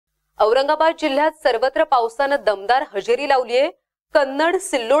औरंगाबाद जिल्ह्यात सर्वत्र पावसाने दमदार हजेरी लावली आहे। कन्नड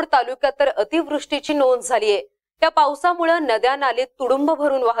सिल्लोड तालुक्यात तर अतिवृष्टीची नोंद झाली आहे। त्या पावसामुळे नद्या नाले तुडुंब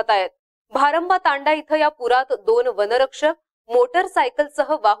भरून वाहत आहेत। भारंबा तांडा इथं या पुरात 2 वनरक्षक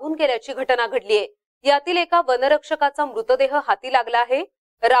मोटरसायकलसह वाहून गेल्याची घटना घडली आहे। यातील एका वनरक्षकाचा मृतदेह हाती लागला आहे।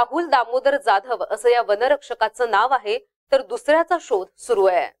 राहुल दामोदर जाधव असं या वनरक्षकाचं नाव आहे, तर दुसऱ्याचा शोध सुरू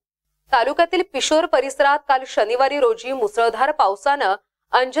आहे। तालुक्यातील पिशोर परिसरात काल शनिवारी रोजी मुसळधार पावसानं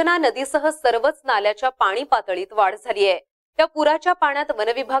अंजना नदीसह सर्वच नाल्याच्या पाणी पातळीत वाढ झाली आहे। त्या पुराच्या पाण्यात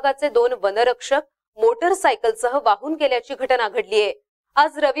वनविभागाचे 2 वनरक्षक मोटरसायकलसह वाहून गेल्याची घटना घडली आहे।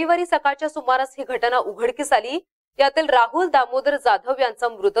 आज रविवारी सकाळच्या सुमारास ही घटना उघडकीस आली। यातील राहुल दामोदर जाधव यांचा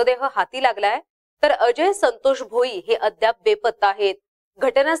मृतदेह हाती लागलाय, तर अजय संतोष भोई हे अद्याप बेपत्ता आहेत।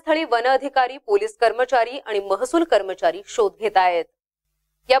 घटनास्थळी वन अधिकारी, पोलीस कर्मचारी आणि महसूल कर्मचारी शोध घेत आहेत।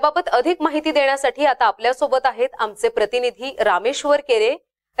 याबाबत अधिक माहिती देण्यासाठी आता आपल्या सोबत आहेत आमचे प्रतिनिधी रामेश्वर केरे।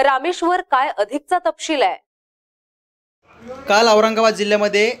 रामेश्वर, काय अधिकचा तपशील आहे? काल औरंगाबाद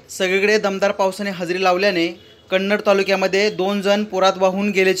जिल्ह्यामध्ये सगळीकडे दमदार पावसाने हजेरी लावल्याने कन्नड तालुक्यामध्ये 2 जण पुरात वाहून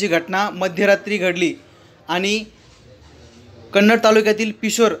गेल्याची घटना मध्यरात्री घडली आणि कन्नड तालुक्यातील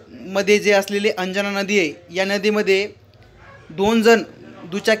पिशोर मध्ये जे असलेली अंजना नदी आहे, या नदीमध्ये 2 जण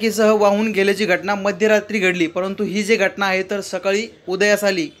दुचाकीसह वाहून गेल्याची घटना मध्यरात्री घडली। परंतु ही जी घटना आहे तर सकाळी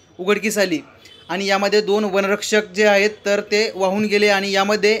उघडकीस आली आणि यामध्ये 2 वनरक्षक जे आहेत तर ते वाहून गेले आणि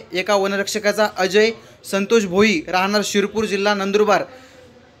यामध्ये एका वनरक्षकाचा अजय संतोष भोई राहणार शिरपूर जिल्हा नंदुरबार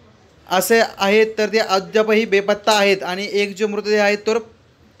असे आहेत, तर ते अद्यापही बेपत्ता आहेत आणि एक जो मृतदेह आहे तो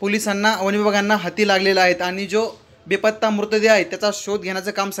पोलिसांना वन विभागांना हाती लागलेला आहे आणि जो बेपत्ता मृतदेह आहे त्याचा शोध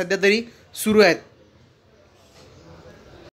घेण्याचं काम सध्या तरी सुरू आहे।